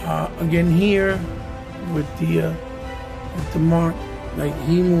 Again here with the mark, like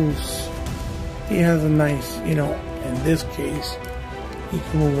he moves, he has a nice, in this case, he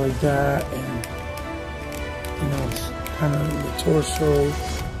can move like that, and it's kind of the torso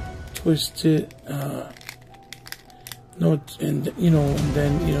twisted, and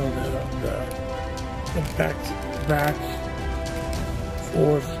then the back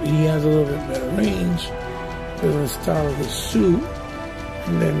forth. He has a little bit better range because of the style of the suit,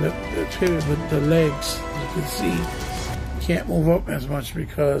 and then the pivot with the legs, you can see, can't move up as much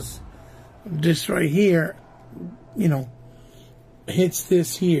because this right here, hits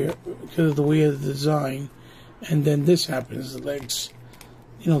this here because of the way of the design, and then this happens, the legs,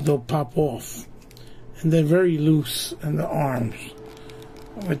 they'll pop off, and they're very loose in the arms,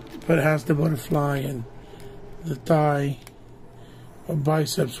 but it has the butterfly and the thigh, or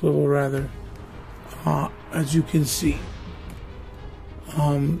bicep swivel rather, as you can see.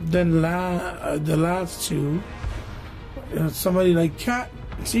 Then the last two, somebody like Cat,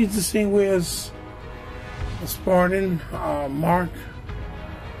 she's the same way as a Spartan, Mark,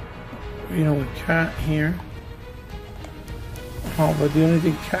 with Cat here. But the only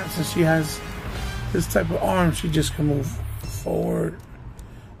thing Cat, since she has this type of arm, she just can move forward,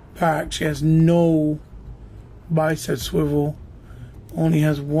 back. She has no bicep swivel, only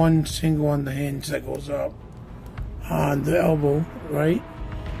has one single on the hinge that goes up on the elbow, right?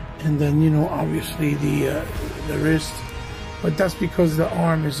 And then, obviously the wrist, but that's because the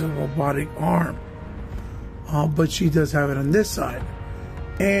arm is a robotic arm. But she does have it on this side,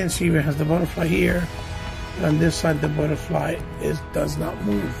 and she even has the butterfly here. On this side, the butterfly does not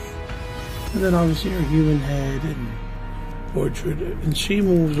move. And then obviously her human head and portrait, and she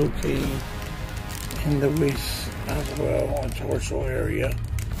moves okay in the waist as well, on torso area.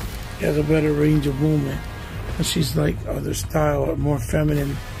 She has a better range of movement, and she's like other style, more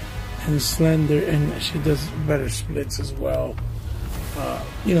feminine and slender, and she does better splits as well.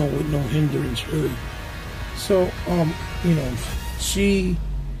 With no hindrance really. So, she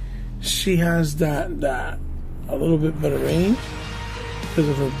has that a little bit better range because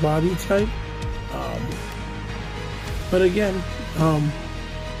of her body type. But again,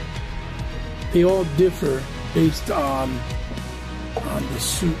 they all differ based on the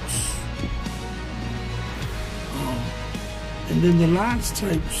suits. And then the last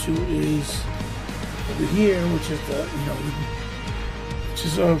type suit is over here, which is the, you know, which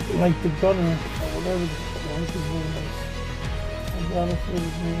is like the gunner or whatever.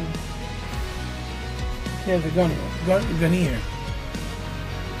 Yeah, the gunner.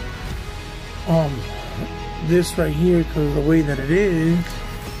 This right here, because of the way that it is,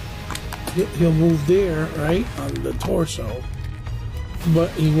 he'll move there, right, on the torso,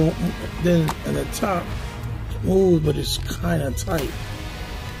 but he won't. Then at the top, it moves, but it's kind of tight.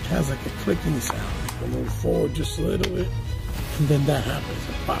 It has like a clicking sound. You can move forward just a little bit, and then that happens.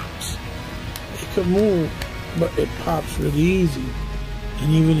 It pops. It could move, but it pops really easy,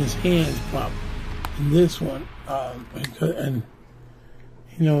 and even his hands pop. And this one, and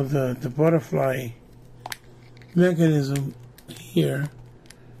you know, the butterfly mechanism here,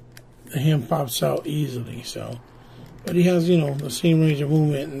 the hand pops out easily. So, but he has, you know, the same range of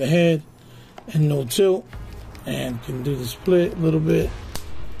movement in the head and no tilt, and can do the split a little bit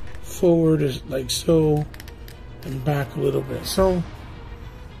forward, is like so, and back a little bit. So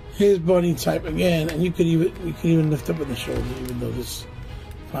his body type again, and you could even lift up in the shoulder, even though this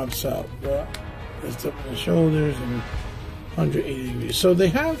pops out. But lift up in the shoulders and 180 degrees. So they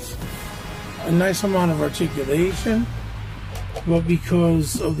have a nice amount of articulation, but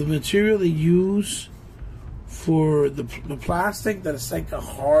because of the material they use for the plastic, that is like a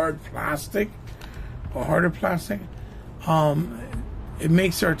hard plastic, or harder plastic, it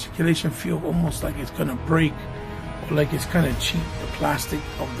makes the articulation feel almost like it's gonna break, or like it's kind of cheap, the plastic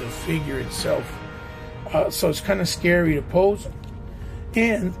of the figure itself. So it's kind of scary to pose,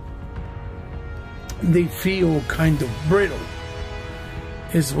 and they feel kind of brittle,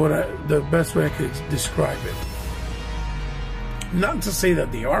 is what the best way I could describe it. Not to say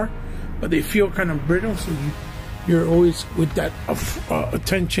that they are, but they feel kind of brittle, so you're always with that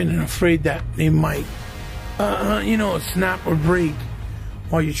attention and afraid that they might, you know, snap or break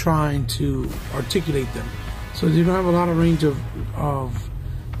while you're trying to articulate them. So they don't have a lot of range of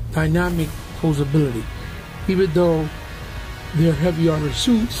dynamic posability. Even though they're heavy armor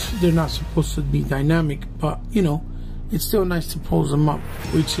suits, they're not supposed to be dynamic, but you know, it's still nice to pose them up,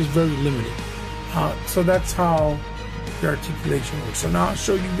 which is very limited. So that's how the articulation works. So now I'll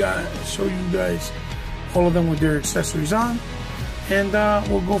show you guys all of them with their accessories on, and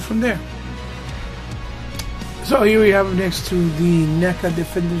we'll go from there. So here we have them next to the NECA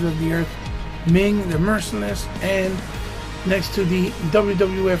Defenders of the Earth Ming, the Merciless, and next to the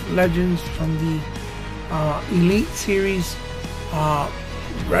WWF Legends from the Elite Series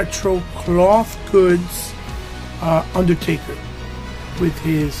retro cloth goods Undertaker with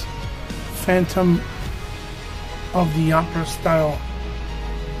his Phantom of the Opera style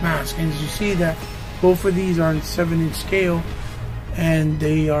mask. And as you see, that both of these are in 7-inch scale, and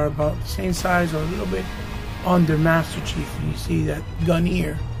they are about the same size or a little bit under Master Chief. And you see that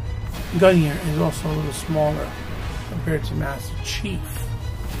Gunnier is also a little smaller compared to Master Chief.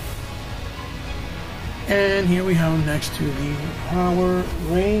 And here we have next to the Power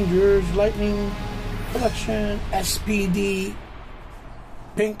Rangers Lightning Collection SPD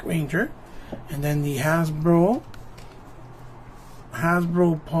Pink Ranger, and then the Hasbro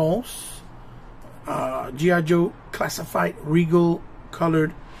Pulse G.I. Joe Classified Regal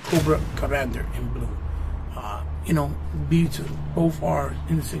Colored Cobra Commander in blue. You know, beautiful. Both are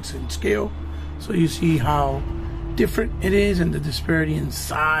in the 6-inch scale, so you see how different it is and the disparity in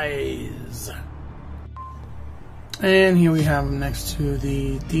size. And here we have next to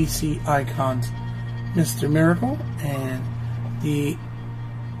the DC Icons Mr. Miracle and the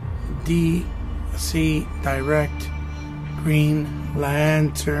DC Direct Green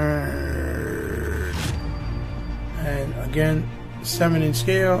Lantern. And again, 7-inch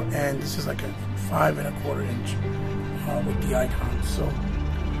scale, and this is like a 5 1/4 inch with the icons. So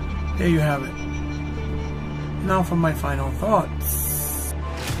there you have it. Now for my final thoughts.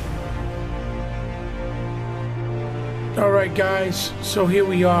 Alright guys, so here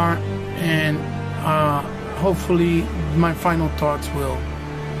we are, and hopefully my final thoughts will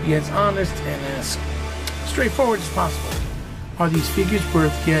be as honest and as straightforward as possible. Are these figures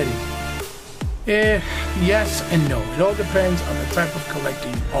worth getting? Yes and no. It all depends on the type of collector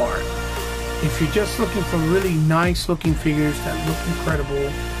you are. If you're just looking for really nice looking figures that look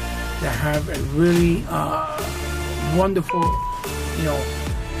incredible, that have a really wonderful, you know,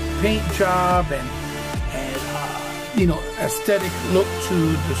 paint job and you know, aesthetic look to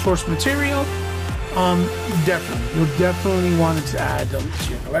the source material, you'll definitely want to add them to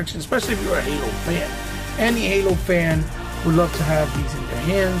your collection, especially if you're a Halo fan. Any Halo fan would love to have these in their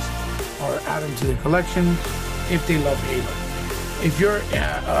hands or add them to their collection if they love Halo. If you're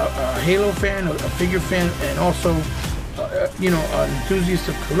a Halo fan, or a figure fan, and also an enthusiast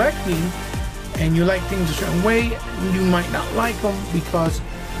of collecting, and you like things a certain way, you might not like them because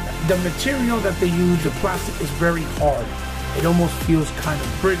the material that they use, the plastic, is very hard. It almost feels kind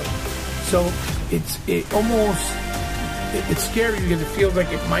of brittle. So it's scary because it feels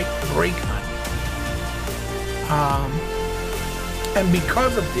like it might break on you. And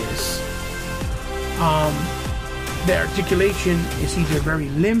because of this, the articulation is either very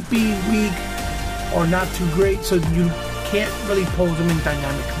limpy, weak, or not too great, so you can't really pose them in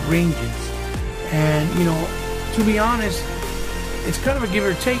dynamic ranges. And to be honest, it's kind of a give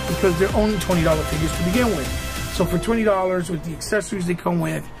or take because they're only $20 figures to begin with. So for $20 with the accessories they come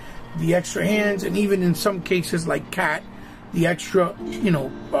with, the extra hands, and even in some cases like Cat, the extra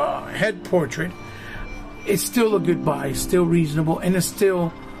head portrait, it's still a good buy. It's still reasonable, and it's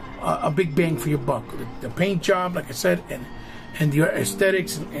still a big bang for your buck. The paint job, like I said, and the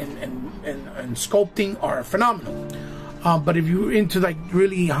aesthetics and sculpting are phenomenal. But if you're into like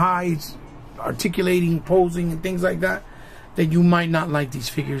really high articulating, posing, and things like that, then you might not like these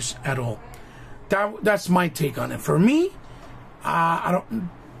figures at all. That's my take on it. For me, I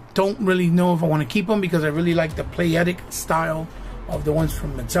don't really know if I want to keep them because I really like the playetic style of the ones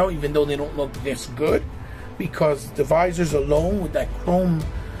from Mattel, even though they don't look this good, because the visors alone with that chrome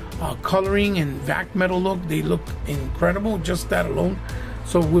coloring and vac metal look, they look incredible, just that alone.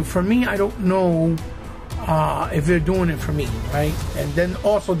 So for me, I don't know if they're doing it for me, right? And then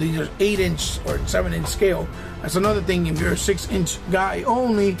also these are 8-inch or 7-inch scale. That's another thing. If you're a 6-inch guy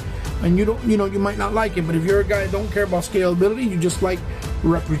only, and you don't, you might not like it. But if you're a guy that don't care about scalability, you just like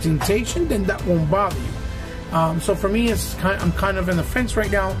representation, then that won't bother you. So for me, I'm kind of in the fence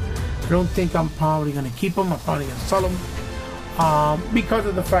right now. I don't think I'm probably going to keep them. I'm probably going to sell them because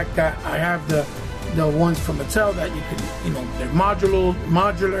of the fact that I have the ones from Mattel that you can, they're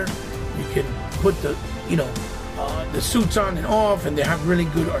modular. You can put the suits on and off, and they have really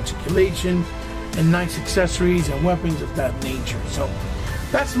good articulation and nice accessories and weapons of that nature. So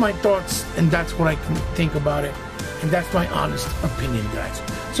that's my thoughts, and that's what I can think about it, and that's my honest opinion, guys.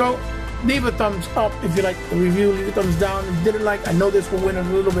 So leave a thumbs up if you like the review. Leave a thumbs down if you didn't like. I know this will win a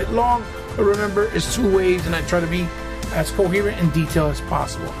little bit long, but remember, it's 2 ways, and I try to be as coherent and detailed as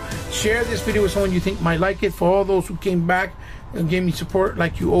possible. Share this video with someone you think might like it. For all those who came back and gave me support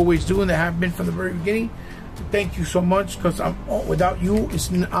like you always do, and they have been from the very beginning, thank you so much, because without you,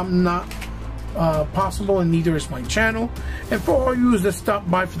 I'm not possible, and neither is my channel. And for all you that stopped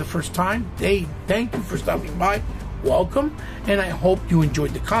by for the first time, thank you for stopping by. Welcome, and I hope you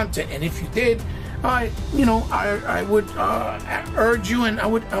enjoyed the content. And if you did, I would urge you, and I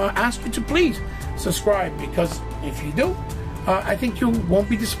would ask you to please subscribe, because if you do, I think you won't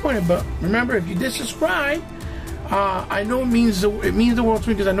be disappointed. But remember, if you did subscribe, I know it means the world to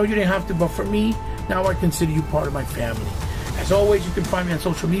me, because I know you didn't have to, but for me, now I consider you part of my family. As always, you can find me on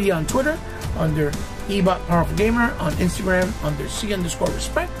social media, on Twitter under eBot Powerful Gamer, on Instagram under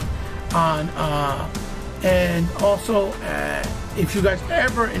C_respect, and also if you guys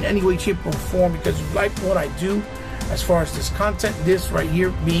ever in any way, shape, or form, because you like what I do as far as this content, this right here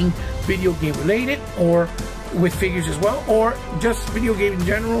being video game related, or with figures as well, or just video game in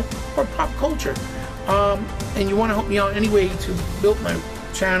general, or pop culture, and you want to help me out anyway to build my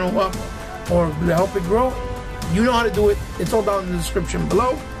channel up or help it grow, you know how to do it. It's all down in the description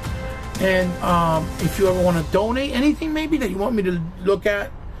below. And if you ever want to donate anything, maybe that you want me to look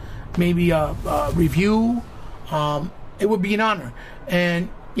at, maybe review, it would be an honor. And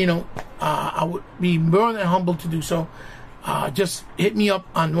I would be more than humbled to do so. Just hit me up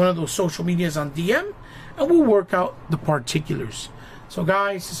on one of those social medias on DM, and we'll work out the particulars. So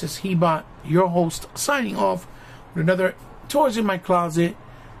guys, this is Hebot, your host, signing off with another Toys in My Closet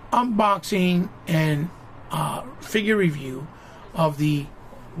unboxing and figure review of the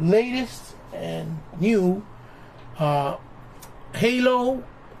latest and new Halo,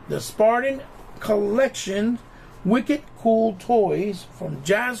 the Spartan collection, wicked cool toys from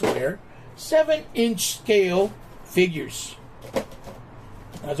Jazware, 7-inch scale figures.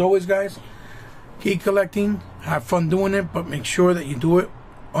 As always, guys, keep collecting, have fun doing it, but make sure that you do it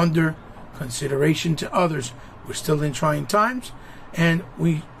under consideration to others. We're still in trying times, and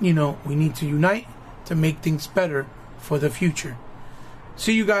we need to unite to make things better for the future.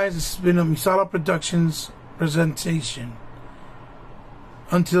 See you guys. This has been a MI Sala Productions presentation.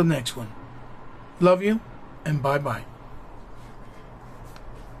 Until next one. Love you, and bye-bye.